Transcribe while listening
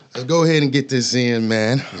let's go ahead and get this in,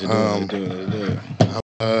 man. Let's do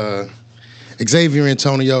it. Xzavier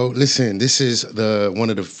Antonio, listen, this is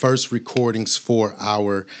one of the first recordings for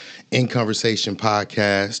our In Conversation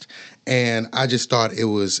podcast, and I just thought it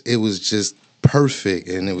was just perfect,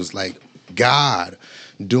 and it was like God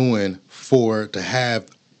doing to have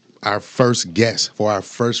our first guest for our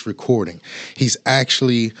first recording. He's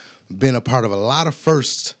actually been a part of a lot of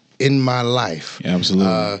firsts in my life. Yeah,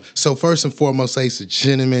 absolutely. So first and foremost, ladies and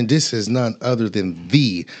gentlemen, this is none other than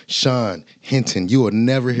the Shonn Hinton. You will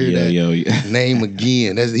never hear that name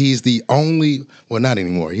again. He's the only, well, not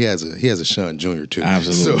anymore. He has a Shonn Jr. too.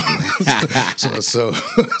 Absolutely. So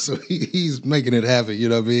he's making it happen. You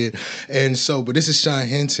know what I mean? And so, but this is Shonn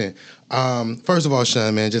Hinton. First of all,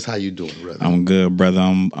 Shonn, man, just how you doing, brother? I'm good, brother.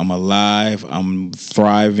 I'm alive. I'm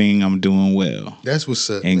thriving. I'm doing well. That's what's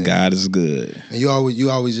up, and man. God is good. And you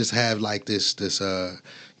always just have like this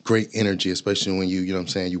great energy, especially when you know what I'm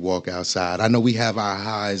saying, you walk outside. I know we have our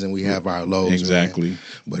highs and we have our lows. Exactly. Man,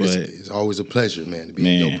 but it's always a pleasure, man, to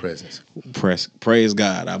be in your presence. Praise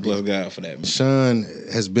God. I bless God for that, man.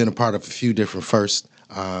 Shonn has been a part of a few different firsts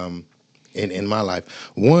in my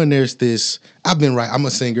life. One, there's this, I'm a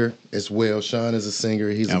singer as well. Shonn is a singer.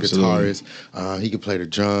 He's a guitarist. He can play the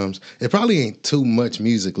drums. It probably ain't too much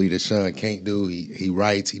musically that Shonn can't do. He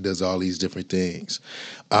writes, he does all these different things.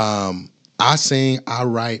 I sing, I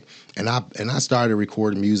write, and I started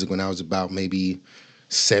recording music when I was about maybe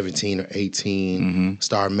 17 or 18. Mm-hmm.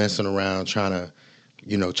 Started messing around trying to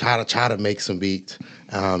try to make some beats.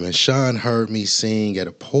 And Shonn heard me sing at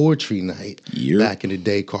a poetry night back in the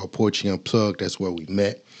day called Poetry Unplugged. That's where we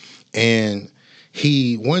met. And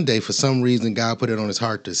he, one day, for some reason, God put it on his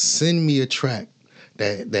heart to send me a track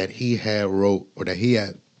that he had wrote or that he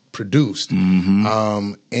had produced.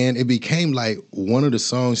 Mm-hmm. And it became like one of the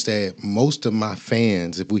songs that most of my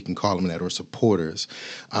fans, if we can call them that, or supporters,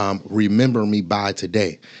 remember me by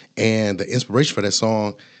today. And the inspiration for that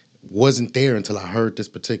song wasn't there until I heard this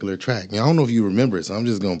particular track. I don't know if you remember it, so I'm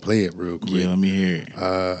just gonna play it real quick. Yeah, let me hear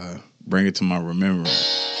it. Bring it to my remembrance.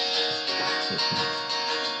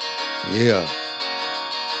 Yeah.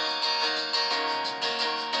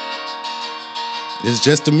 It's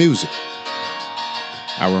just the music.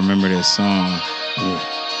 I remember this song.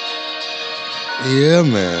 Yeah,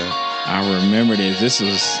 man. I remember this. This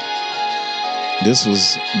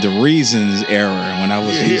was the Reasons era when I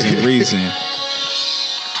was using Reason.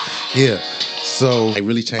 Yeah, so it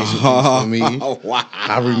really changed for me. Wow.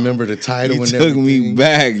 I remember the title. You took me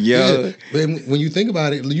back, yo. Yeah. But when you think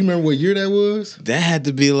about it, you remember what year that was? That had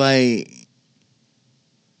to be like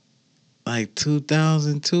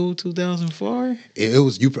 2002, 2004. It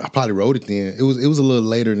was. I probably wrote it then. It was a little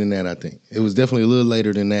later than that. I think it was definitely a little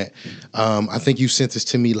later than that. I think you sent this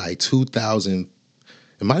to me like 2000.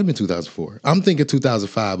 It might have been 2004. I'm thinking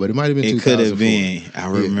 2005, but it might have been 2004. It could have been. I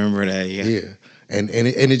remember that. Yeah. And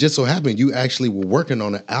it just so happened you actually were working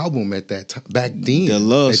on an album at that time back then. The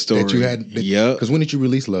Love Story. That you had. Yep. Because when did you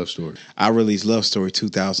release Love Story? I released Love Story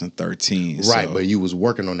 2013. Right, but you was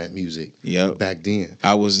working on that music. Yep. Back then.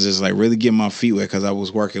 I was just like really getting my feet wet because I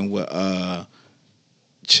was working with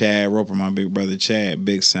Chad Roper, my big brother Chad,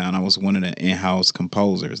 Big Sound. I was one of the in-house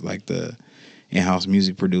composers, like the in-house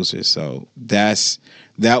music producers. So that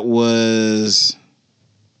was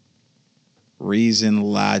Reason,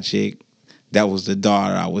 Logic. That was the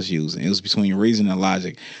daughter I was using. It was between Reason and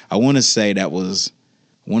Logic. I want to say that was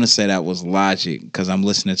Logic because I'm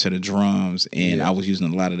listening to the drums and I was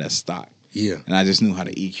using a lot of that stock. Yeah. And I just knew how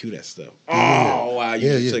to EQ that stuff. Oh, wow.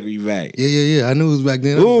 You took me back. Yeah. I knew it was back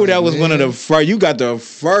then. Ooh, that was one of the first. You got the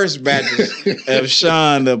first batches of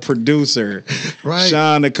Shonn, the producer. Right.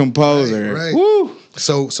 Shonn, the composer. Right. Woo.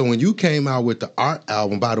 So when you came out with the Art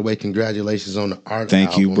album, by the way, congratulations on the Art album.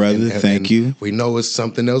 Thank you, brother. Thank you. We know it's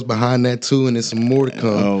something else behind that too, and there's some more to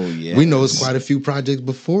come. Oh, yeah. We know it's quite a few projects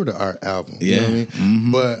before the Art album. Yeah. You know what I mean?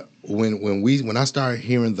 Mm-hmm. But when I started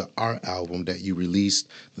hearing the Art album that you released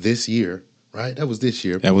this year, right? That was this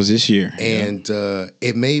year. That was this year. And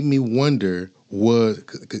it made me wonder,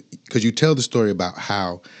 because you tell the story about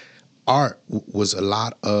how Art was a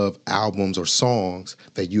lot of albums or songs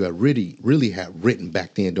that you had really had written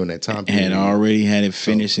back then during that time period. Had already had it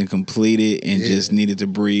finished and completed and just needed to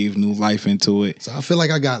breathe new life into it. So I feel like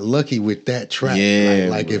I got lucky with that track. Yeah,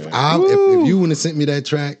 like if you wouldn't have sent me that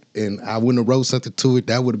track and I wouldn't have wrote something to it,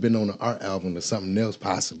 that would have been on the Art album or something else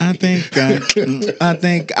possibly. I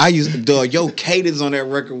think I used your cadence on that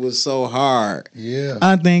record was so hard. Yeah.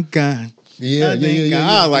 I think Yeah. I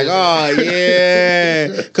was like, oh yeah,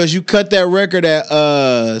 because you cut that record at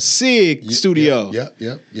Sid Studio. Yep.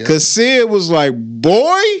 Because Sid was like, boy,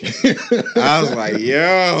 I was like,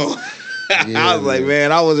 yo, I was like,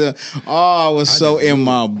 man, I was so in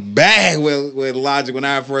my bag with Logic when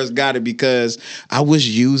I first got it because I was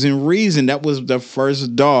using Reason. That was the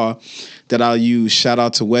first DAW that I used. Shout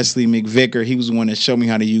out to Wesley McVicker. He was the one that showed me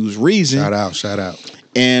how to use Reason. Shout out.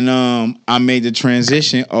 And I made the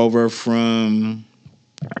transition over from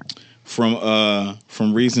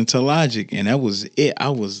Reason to Logic, and that was it. I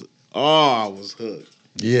was hooked.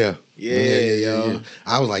 Yeah.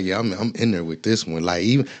 I was like, I'm in there with this one. Like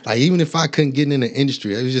even if I couldn't get in the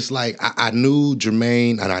industry, it was just like I knew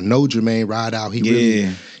Jermaine, and I know Jermaine Rideout. He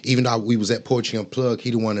really, even though we was at Poetry Unplugged, he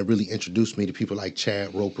the one that really introduced me to people like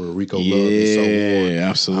Chad Roper, Rico Love, and so on. Yeah,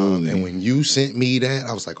 absolutely. And when you sent me that,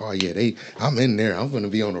 I was like, oh yeah, I'm in there. I'm gonna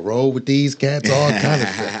be on the road with these cats, all kind of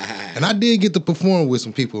stuff. And I did get to perform with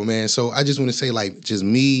some people, man. So I just want to say, like, just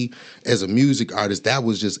me as a music artist, that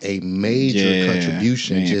was just a major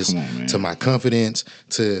contribution, to my confidence,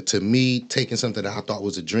 to me taking something that I thought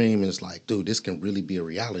was a dream, and it's like, dude, this can really be a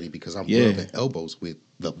reality because I'm rubbing elbows with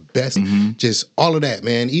the best, just all of that,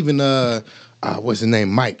 man. Even what's his name,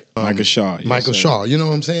 Micah Shaw. Michael Shaw. You know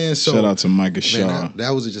what I'm saying? So shout out to Micah Shaw.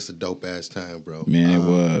 That was just a dope ass time, bro. Man, it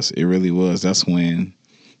was. It really was. That's when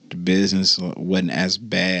the business wasn't as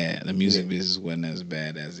bad. The music business wasn't as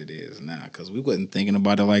bad as it is now because we wasn't thinking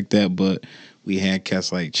about it like that. But we had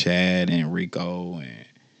cats like Chad and Rico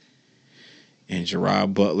and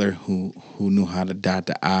Gerard Butler who knew how to dot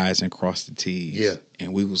the I's and cross the T's. Yeah.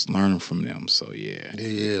 And we was learning from them. So yeah.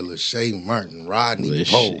 Yeah, Lachey Martin, Rodney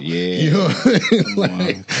Poe. Yeah. You know what I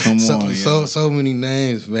mean? Come on. So many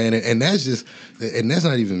names, man. And that's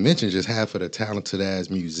not even mentioned just half of the talented ass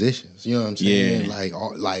musicians. You know what I'm saying? Yeah.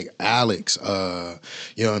 Like Alex, you know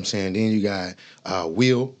what I'm saying? Then you got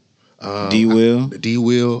Will. D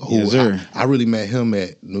Will, who yes, sir. I really met him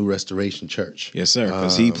at New Restoration Church. Yes, sir,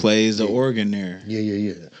 because he plays the organ there.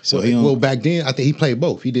 Yeah. So back then, I think he played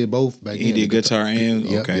both. He did both back then. He did guitar and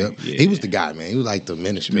okay. Yep. Yeah. He was the guy, man. He was like the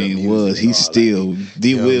minister. He's still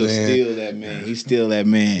D Will, still that man. He's still that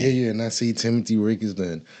man. Yeah. And I see Timothy Rickers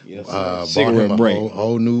done bought Cigarette him break. a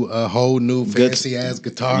whole new fancy ass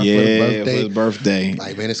guitar for his birthday.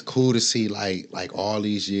 Like, man, it's cool to see like all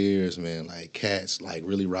these years, man. Like cats like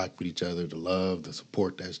really rock with each other, the love, the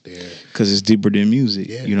support that's there. Because it's deeper than music.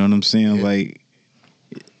 Yeah. You know what I'm saying? Yeah. Like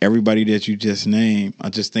everybody that you just named, I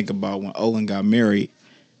just think about when Owen got married.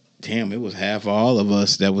 Damn, it was half of all of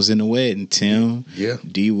us that was in the wedding. Tim,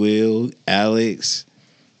 D Will, Alex.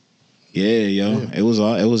 It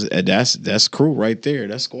was that's crew right there.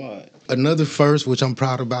 That's squad. Another first, which I'm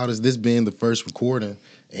proud about, is this being the first recording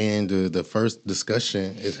and the first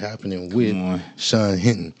discussion is happening with Shonn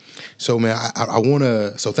Hinton. So, man, I want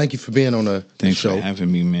to. So, thank you for being on the Thanks show. For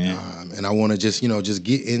having me, man. And I want to just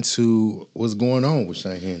get into what's going on with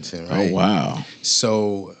Shonn Hinton. Right? Oh wow!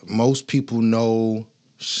 So, most people know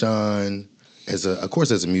Shonn as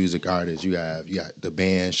a music artist. You got the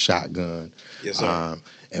band Shotgun. Yes, sir.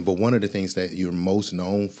 But one of the things that you're most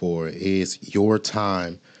known for is your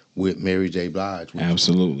time with Mary J. Blige.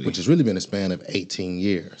 Absolutely. Which has really been a span of 18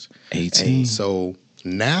 years. 18. And so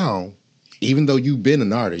now, even though you've been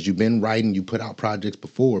an artist, you've been writing, you put out projects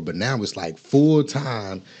before, but now it's like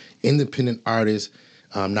full-time independent artist,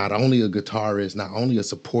 not only a guitarist, not only a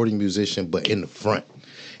supporting musician, but in the front.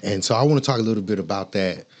 And so I want to talk a little bit about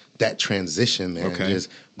that transition, man. Okay. Just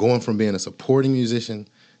going from being a supporting musician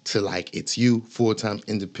to like it's you, full-time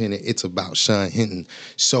independent. It's about Shonn Hinton.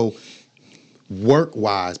 So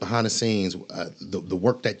work-wise, behind the scenes, the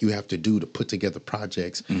work that you have to do to put together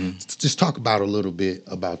projects, just talk about a little bit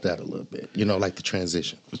about that a little bit, like the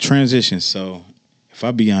transition. The transition. So if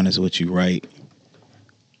I be honest with you, right,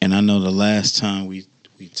 and I know the last time we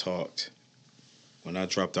talked, when I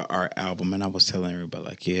dropped the art album, and I was telling everybody,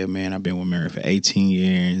 like, yeah, man, I've been with Mary for 18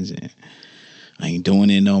 years, and I ain't doing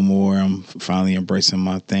it no more. I'm finally embracing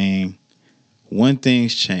my thing. One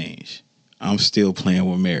thing's changed. I'm still playing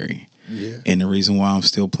with Mary. Yeah. And the reason why I'm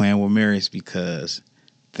still playing with Mary is because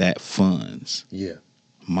that funds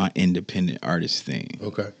my independent artist thing.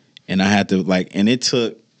 Okay. And I had to and it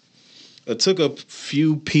took a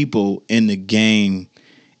few people in the game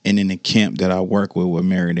and in the camp that I work with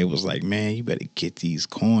Mary. They was like, man, you better get these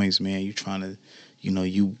coins, man. You trying to,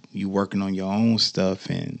 you working on your own stuff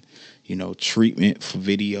and, treatment for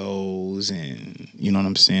videos and, you know what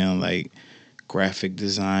I'm saying? Like, graphic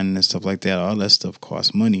design and stuff like that, all that stuff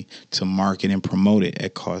costs money to market and promote it.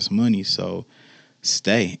 It costs money. So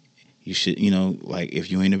stay. You should,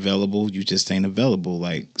 if you ain't available, you just ain't available.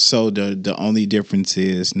 So the only difference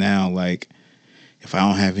is now, if I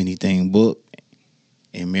don't have anything booked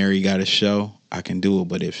and Mary got a show, I can do it.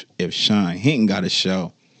 But if Shonn Hinton got a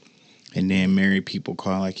show and then Mary people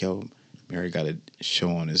call yo, Mary got a show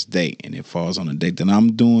on this date, and it falls on a date that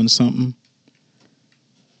I'm doing something.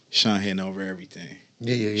 Shonn hitting over everything.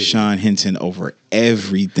 Yeah. Shonn Hinton over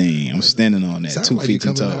everything. I'm standing on that. Sound 2 like feet, 2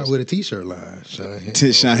 you coming toes. out with a t-shirt line.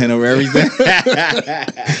 Shonn Hitting over everything.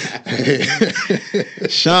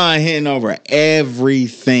 Shonn hitting over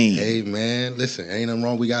everything. Hey man, listen, ain't nothing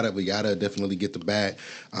wrong. We gotta definitely get the bag.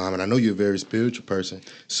 And I know you're a very spiritual person.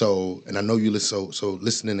 So, and I know you listen. So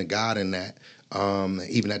listening to God in that,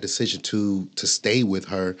 even that decision to stay with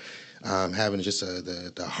her. Having just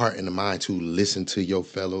the heart and the mind to listen to your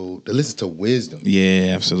fellow, to listen to wisdom.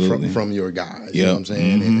 Yeah, absolutely. From your guys, you know what I'm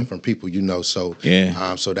saying? And from people you know. So,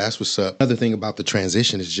 so that's what's up. Another thing about the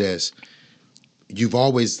transition is just, you've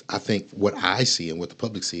always, I think, what I see and what the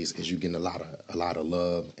public sees is you getting a lot of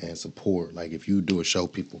love and support. Like if you do a show,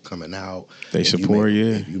 people coming out, they support you.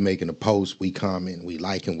 If you making a post, we comment, we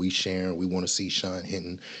like and we sharing. We want to see Shonn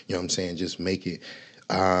Hinton. You know what I'm saying? Just make it.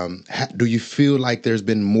 Do you feel like there's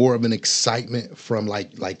been more of an excitement from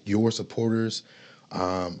like your supporters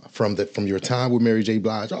from your time with Mary J.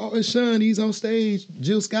 Blige? Oh, it's Shonn, he's on stage.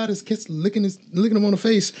 Jill Scott is licking him on the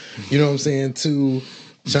face. You know what I'm saying? To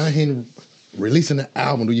Shonn Hinton releasing the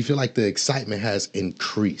album, do you feel like the excitement has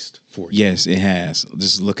increased for you? Yes, it has.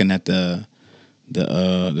 Just looking at the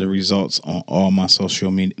results on all my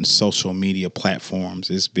social media platforms,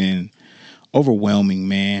 it's been overwhelming,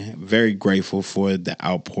 man. Very grateful for the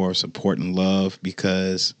outpour of support and love,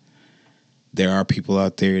 because there are people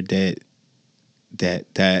out there that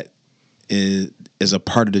is a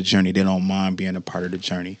part of the journey. They don't mind being a part of the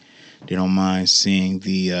journey. They don't mind seeing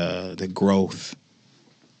the growth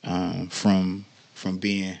from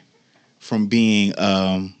being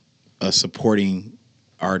a supporting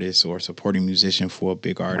artist or supporting musician for a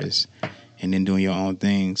big artist, and then doing your own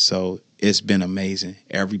thing. So it's been amazing.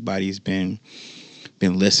 Everybody's been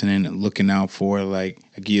listening and looking out for it. Like,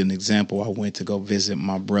 I'll give you an example. I went to go visit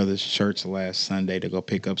my brother's church last Sunday to go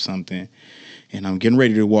pick up something, and I'm getting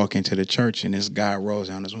ready to walk into the church, and this guy rolls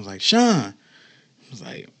down. This one's like, Shonn. I was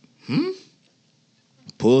like,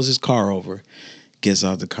 Pulls his car over, gets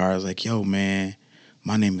out the car. I was like, yo, man,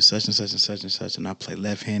 my name is such and such and such and such, and I play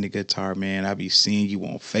left-handed guitar, man. I be seeing you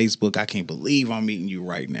on Facebook. I can't believe I'm meeting you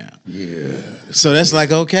right now. Yeah. So that's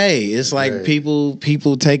like, okay. It's like people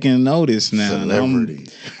taking notice now. Celebrity.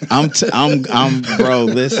 I'm bro,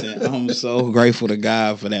 listen, I'm so grateful to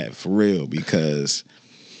God for that, for real, because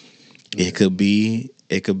it could be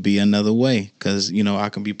another way, because I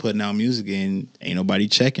can be putting out music and ain't nobody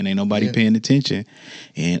checking, ain't nobody paying attention,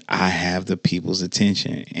 and I have the people's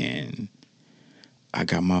attention, and I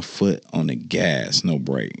got my foot on the gas, no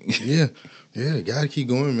brake. Yeah, gotta keep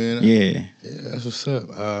going, man. Yeah, that's what's up.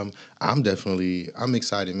 I'm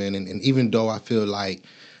excited, man, and even though I feel like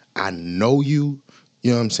I know you,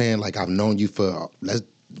 you know what I'm saying, like I've known you for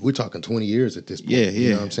we're talking 20 years at this point. Yeah.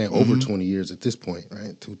 You know what I'm saying? Over 20 years at this point,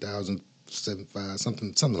 right? 2007, 5,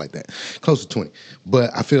 something like that. Close to 20.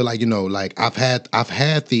 But I feel like, like I've had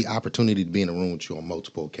the opportunity to be in a room with you on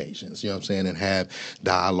multiple occasions, you know what I'm saying, and have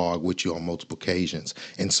dialogue with you on multiple occasions.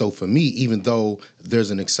 And so for me, even though there's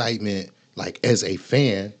an excitement, like as a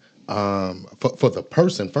fan, for the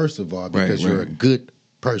person, first of all, because you're a good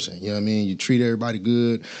person, you know what I mean? You treat everybody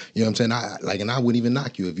good, you know what I'm saying? And I wouldn't even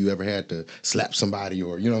knock you if you ever had to slap somebody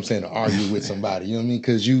or, you know what I'm saying, to argue with somebody, you know what I mean?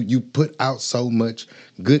 Because you put out so much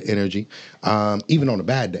good energy, even on a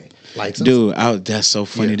bad day. Like, dude, that's so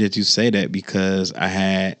funny that you say that, because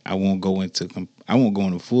I won't go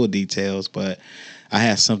into full details, but I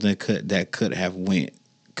had something that could have went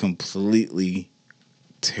completely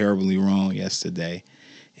terribly wrong yesterday.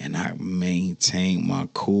 And I maintained my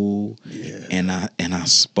cool, and I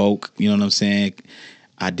spoke. You know what I'm saying?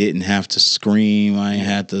 I didn't have to scream. I ain't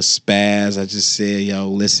have to spaz. I just said, "Yo,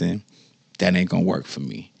 listen, that ain't gonna work for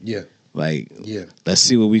me." Yeah. Let's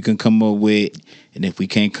see what we can come up with, and if we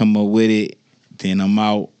can't come up with it, then I'm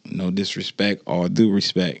out. No disrespect, all due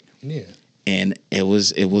respect. Yeah. And it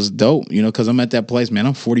was dope, because I'm at that place, man.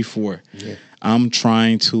 I'm 44. Yeah. I'm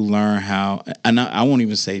trying to learn how, and I won't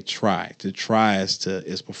even say try. To try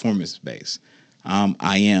is performance based. I'm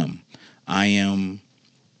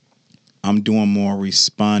doing more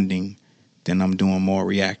responding than I'm doing more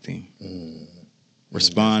reacting.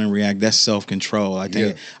 Respond and react. That's self control. I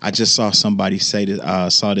think I just saw somebody say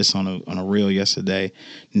that. Saw this on a reel yesterday,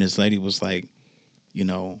 and this lady was like,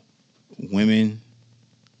 women.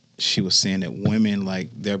 She was saying that women,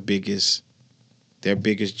 like, their biggest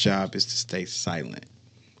job is to stay silent,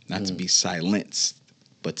 not to be silenced,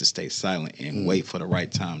 but to stay silent and wait for the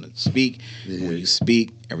right time to speak. Yeah. When you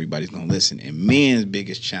speak, everybody's gonna listen. And men's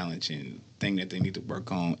biggest challenge and thing that they need to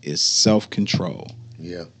work on is self-control.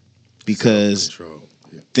 Yeah, because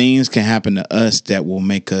things can happen to us that will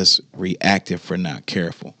make us reactive if we're not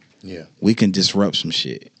careful. Yeah. We can disrupt some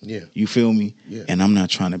shit. Yeah. You feel me? Yeah. And I'm not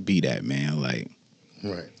trying to be that, man. Like,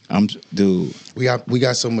 right. Dude. We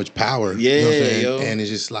got so much power. Yeah, you know what I'm saying? yo. And it's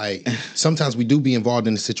just like sometimes we do be involved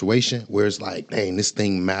in a situation where it's like, dang, this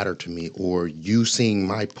thing mattered to me, or you seeing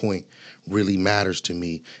my point really matters to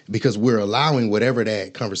me, because we're allowing whatever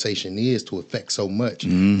that conversation is to affect so much.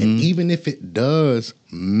 Mm-hmm. And even if it does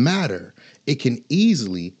matter, it can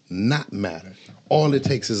easily not matter. All it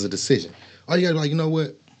takes is a decision. All you gotta be like, you know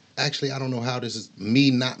what? Actually, I don't know how this is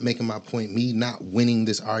me not making my point, me not winning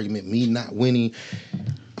this argument, me not winning.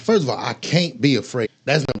 First of all, I can't be afraid.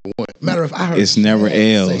 That's number one. Matter of fact, I heard it's never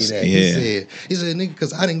L's. say that. Yeah. He said, nigga,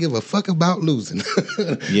 because I didn't give a fuck about losing.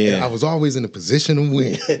 Yeah. And I was always in a position to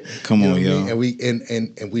win. Come on, yo. And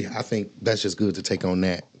we I think that's just good to take on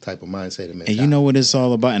that type of mindset. And you know what it's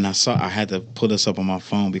all about? And I had to pull this up on my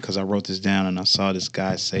phone because I wrote this down and I saw this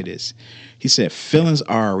guy say this. He said, feelings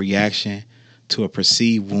are a reaction to a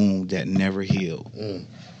perceived wound that never healed.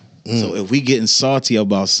 So if we getting salty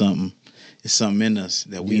about something, it's something in us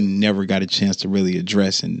that we never got a chance to really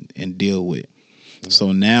address and deal with.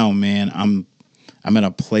 So now, man, I'm at a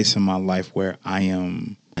place in my life where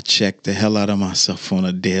I check the hell out of myself on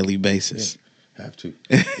a daily basis. Yeah, have to.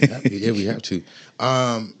 We have to.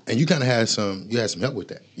 And you kind of had some help with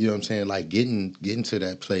that. You know what I'm saying? Like getting to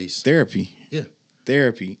that place. Therapy. Yeah.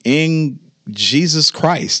 Therapy. In Jesus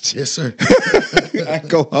Christ. Yes, sir. I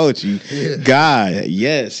go hold you. Yeah. God,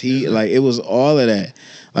 yes. He it was all of that.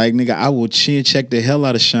 Like, nigga, I will chin check the hell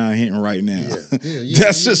out of Shonn Hinton right now.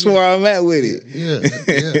 That's just where I'm at with it.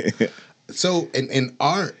 Yeah. So, and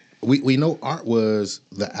Art, we know Art was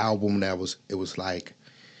the album that it was like,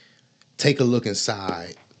 take a look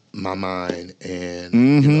inside my mind and,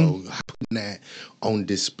 you know, putting that on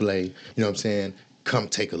display. You know what I'm saying? Come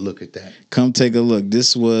take a look at that. Come take a look.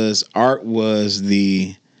 Art was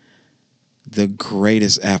the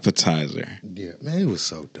greatest appetizer. Yeah, man, it was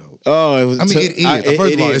so dope. Oh, it was. I mean, it is.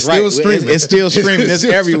 First of all, it's still streaming. It's still streaming. It's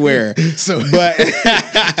everywhere. But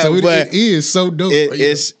it is so dope.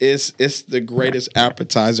 It's the greatest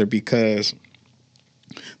appetizer because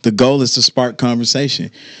the goal is to spark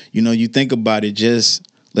conversation. You know, you think about it.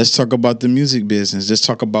 Let's talk about the music business. Let's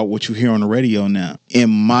talk about what you hear on the radio now. In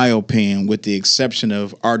my opinion, with the exception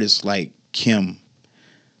of artists like Kim,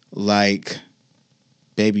 like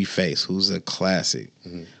Babyface, who's a classic,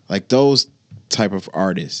 like those type of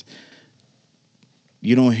artists,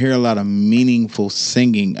 you don't hear a lot of meaningful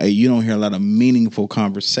singing. You don't hear a lot of meaningful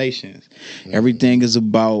conversations. Everything is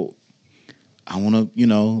about, I want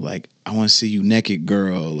to see you naked,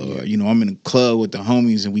 girl, or I'm in a club with the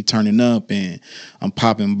homies and we turning up and I'm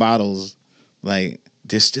popping bottles. Like,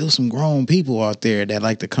 there's still some grown people out there that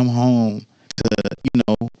like to come home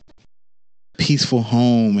to, peaceful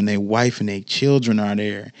home, and their wife and their children are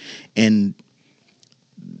there, and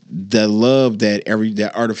the love that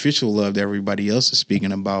artificial love that everybody else is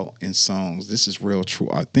speaking about in songs. This is real, true,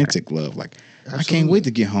 authentic love. Like, absolutely. I can't wait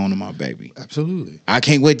to get home to my baby. Absolutely. I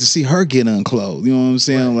can't wait to see her get unclothed. You know what I'm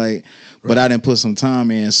saying? Right. Like, but I didn't put some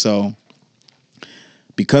time in. So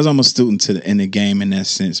because I'm a student in the game in that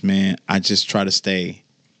sense, man, I just try to stay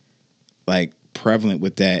like prevalent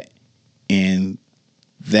with that, and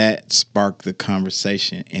that sparked the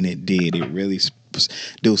conversation, and it did. It really,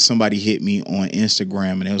 dude, somebody hit me on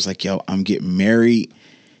Instagram, and it was like, yo, I'm getting married,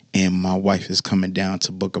 and my wife is coming down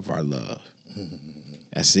to Book of Our Love.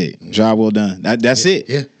 That's it. Job well done. That's it.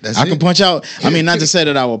 Yeah, that's I can punch out. I mean, not to say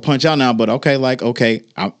that I will punch out now, but okay,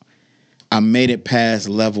 I made it past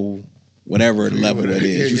level, whatever level that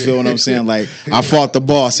is. You feel what I'm saying? Like, I fought the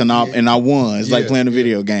boss and I won. It's like playing a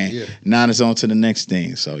video game. Yeah. Now it's on to the next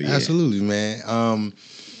thing. So yeah. Absolutely, man.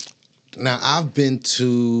 Now I've been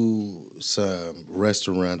to some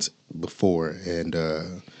restaurants before, and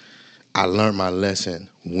I learned my lesson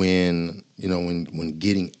when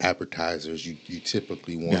getting appetizers, you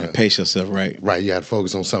typically want to pace yourself, right? Right, you got to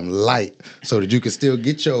focus on something light so that you can still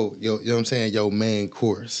get your you know what I'm saying, your main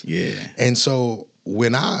course. Yeah. And so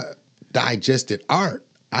when I digested Art,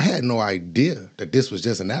 I had no idea that this was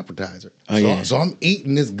just an appetizer. So I'm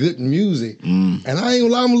eating this good music, and I ain't gonna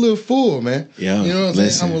lie, I'm a little full, man. Yeah, you know what I'm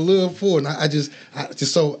saying? I'm a little full, and I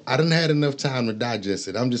didn't have enough time to digest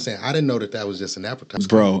it. I'm just saying, I didn't know that was just an appetizer,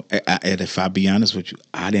 bro. And if I be honest with you,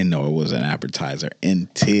 I didn't know it was an appetizer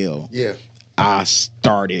until I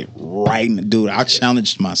started writing. Dude, I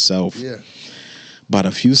challenged myself. Yeah. About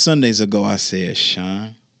a few Sundays ago, I said,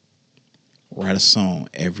 Shonn, write a song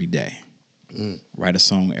every day. Write a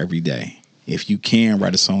song every day. If you can,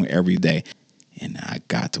 write a song every day. And I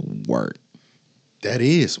got to work. That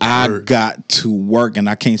is work. I got to work, and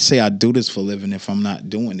I can't say I do this for a living if I'm not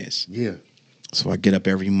doing this. Yeah. So I get up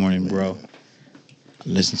every morning, bro. I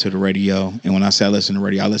listen to the radio, and when I say I listen to the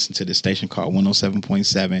radio, I listen to the station called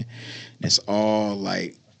 107.7. It's all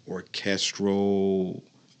like orchestral,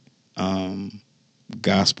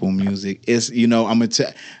 gospel music. It's, I'm gonna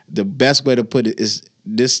tell the best way to put it is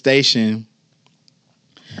this station.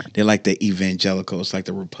 They're like the evangelicals, like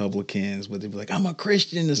the Republicans, but they be like, I'm a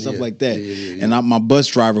Christian and stuff like that. Yeah. And my bus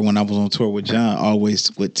driver, when I was on tour with John,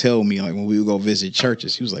 always would tell me, like when we would go visit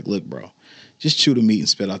churches, he was like, look, bro, just chew the meat and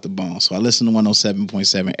spit out the bones. So I listen to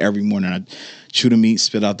 107.7 every morning. I chew the meat,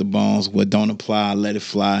 spit out the bones. What don't apply, I let it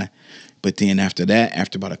fly. But then after that,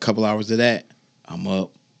 after about a couple hours of that, I'm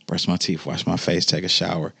up, brush my teeth, wash my face, take a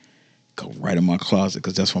shower, go right in my closet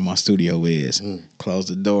because that's where my studio is. Close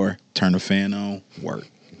the door, turn the fan on, work.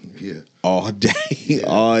 Yeah. All day.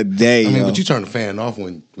 All day. I mean, but you turn the fan off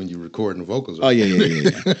when you're recording the vocals. Right? Oh,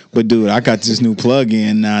 yeah. But, dude, I got this new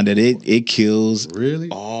plug-in now that it kills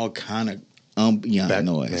all kind of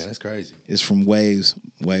noise. Man, that's crazy. It's from Waves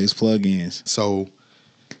plugins. So,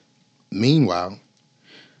 meanwhile.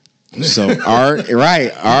 So,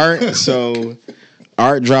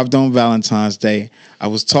 Art dropped on Valentine's Day. I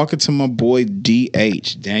was talking to my boy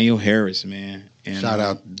DH, Daniel Harris, man. And, shout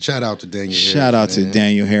out to Daniel Harris. Shout out to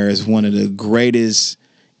Daniel Harris, one of the greatest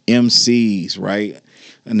MCs, right?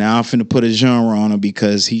 And now I'm finna put a genre on him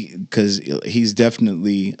because he's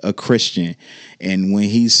definitely a Christian. And when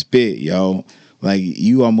he spit, like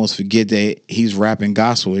you almost forget that he's rapping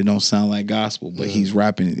gospel. It don't sound like gospel, but he's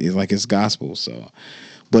rapping it like it's gospel. So,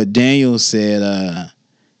 but Daniel said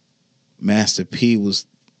Master P was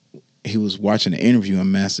watching an interview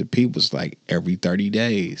and Master P was like every 30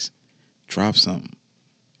 days. Drop something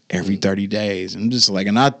every 30 days. I'm just like,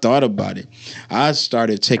 and I thought about it. I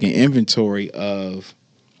started taking inventory of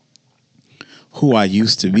who I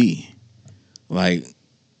used to be. Like,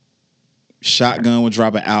 Shotgun would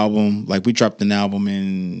drop an album. Like, I dropped an album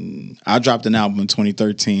in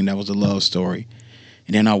 2013. That was a love story.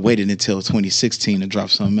 And then I waited until 2016 to drop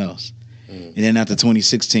something else. And then after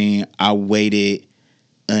 2016, I waited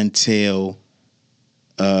until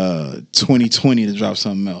 2020 to drop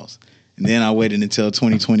something else. And then I waited until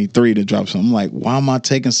 2023 to drop something. I'm like, why am I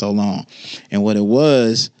taking so long? And what it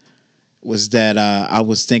was that I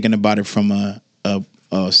was thinking about it from the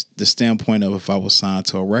standpoint of if I was signed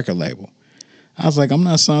to a record label. I was like, I'm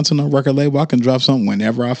not signed to no record label. I can drop something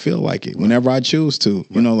whenever I feel like it, whenever I choose to.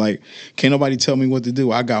 Right. Like, can't nobody tell me what to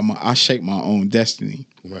do. I shape my own destiny.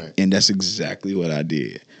 Right. And that's exactly what I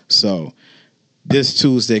did. So this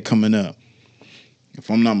Tuesday coming up,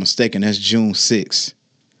 if I'm not mistaken, that's June 6th.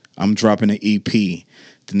 I'm dropping an EP. The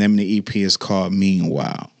name of the EP is called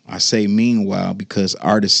Meanwhile. I say Meanwhile because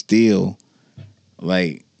art is still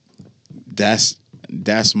like that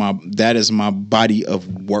is my body of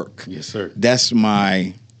work. Yes, sir. That's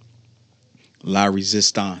my La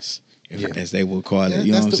Resistance, as they will call it.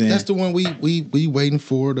 You know what I'm saying? That's the one we waiting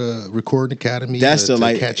for the Recording Academy. That's to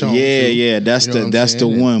catch on. Yeah. That's the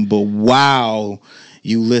one. But wow.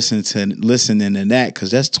 You listening to that because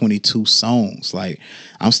that's 22 songs. Like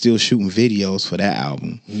I'm still shooting videos for that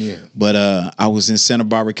album. Yeah. But I was in Santa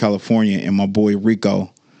Barbara, California, and my boy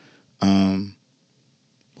Rico,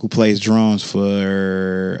 who plays drums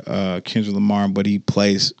for Kendrick Lamar, but he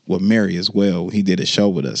plays with Mary as well. He did a show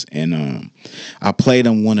with us, and I played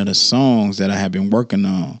him one of the songs that I had been working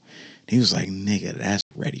on. He was like, "Nigga, that's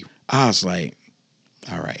ready." I was like,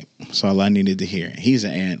 "All right." That's all I needed to hear. He's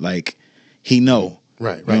he know.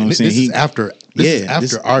 Right. You know what I'm saying? This is after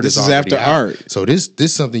art. This is after art. So this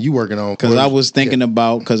is something you working on. Because I was thinking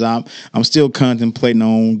about, because I'm still contemplating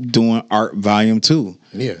on doing Art Volume 2.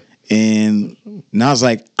 Yeah. And I was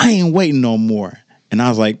like, I ain't waiting no more. And I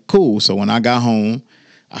was like, cool. So when I got home,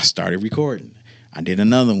 I started recording. I did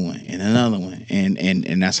another one and another one.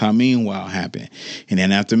 And that's how Meanwhile happened. And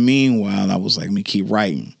then after Meanwhile, I was like, let me keep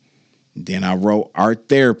writing. Then I wrote Art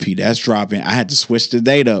Therapy. That's dropping. I had to switch the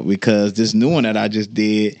date up because this new one that I just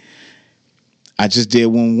did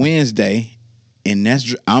one Wednesday, and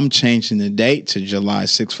I'm changing the date to July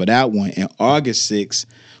 6th for that one, and August 6th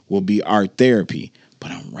will be Art Therapy.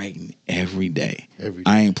 But I'm writing every day.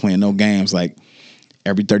 I ain't playing no games. Like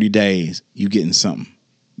every 30 days, you getting something.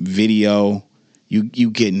 Video, you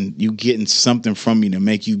getting something from me to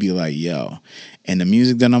make you be like, yo. And the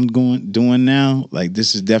music that I'm doing now, like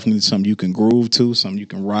this is definitely something you can groove to, something you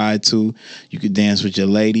can ride to. You can dance with your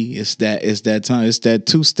lady. It's that time. It's that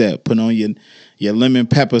 2-step. Put on your your lemon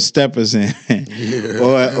pepper steppers and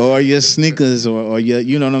or your sneakers or your,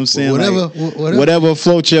 you know what I'm saying? Whatever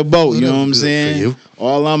floats your boat, you know what I'm saying?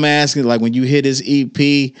 All I'm asking, like when you hear this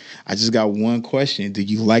EP, I just got one question. Do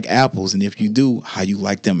you like apples? And if you do, how you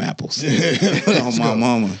like them apples? Oh, my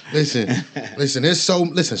mama. Listen,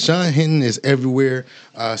 Shonn Hinton is everywhere.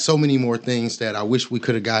 So many more things that I wish we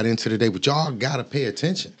could have got into today, but y'all gotta pay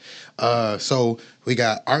attention. So we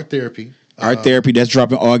got Art Therapy. Art Therapy, that's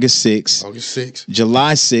dropping August 6th. August 6th.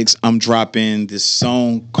 July 6th, I'm dropping this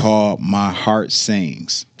song called My Heart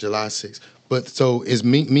Sings. July 6th. But so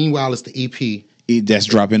meanwhile, it's the EP. That's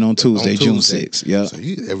dropping on Tuesday, June 6th. Yeah. So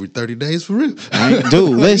you every 30 days for real.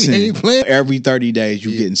 Dude, listen. Every 30 days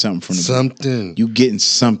you getting something from the something. You getting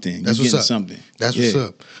something. That's what's up. Something. That's what's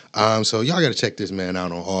up. So y'all got to check this man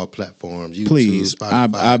out on all platforms. YouTube, please,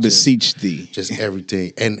 Spotify, I beseech thee. Just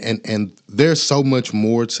everything. And there's so much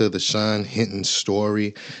more to the Shonn Hinton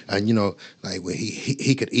story. And you know, like when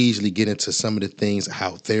he could easily get into some of the things,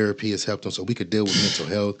 how therapy has helped him. So we could deal with mental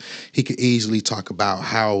health. He could easily talk about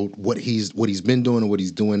how what he's been doing and what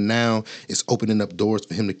he's doing now is opening up doors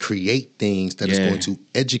for him to create things that is going to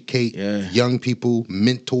educate young people,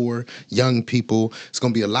 mentor young people. It's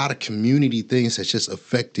going to be a lot of community things that's just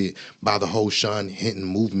affected by the whole Shonn Hinton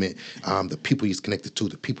movement, the people he's connected to,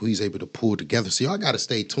 the people he's able to pull together. So y'all got to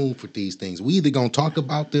stay tuned for these things. We either going to talk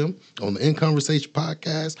about them on the In Conversation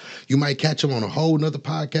podcast. You might catch them on a whole nother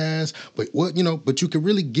podcast, but you can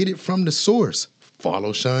really get it from the source.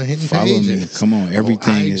 Follow Shonn Hinton pages. Me. Come on,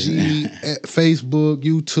 everything on IG, is Facebook,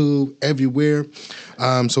 YouTube, everywhere.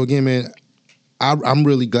 So again, man, I'm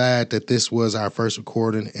really glad that this was our first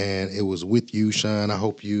recording and it was with you, Shonn. I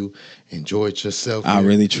hope you enjoyed yourself. I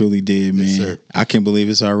really truly did, man. Yes, I can't believe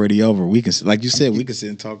it's already over. We can, like you said, we can sit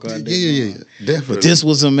and talk all day. Yeah, definitely. But this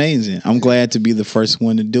was amazing. I'm glad to be the first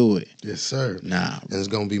one to do it. Yes, sir. Nah, and there's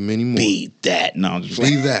gonna be many more. Be that. No, I'm just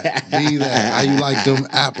be that. How you like them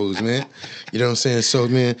apples, man? You know what I'm saying? So,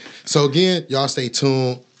 man. So again, y'all stay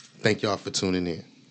tuned. Thank y'all for tuning in.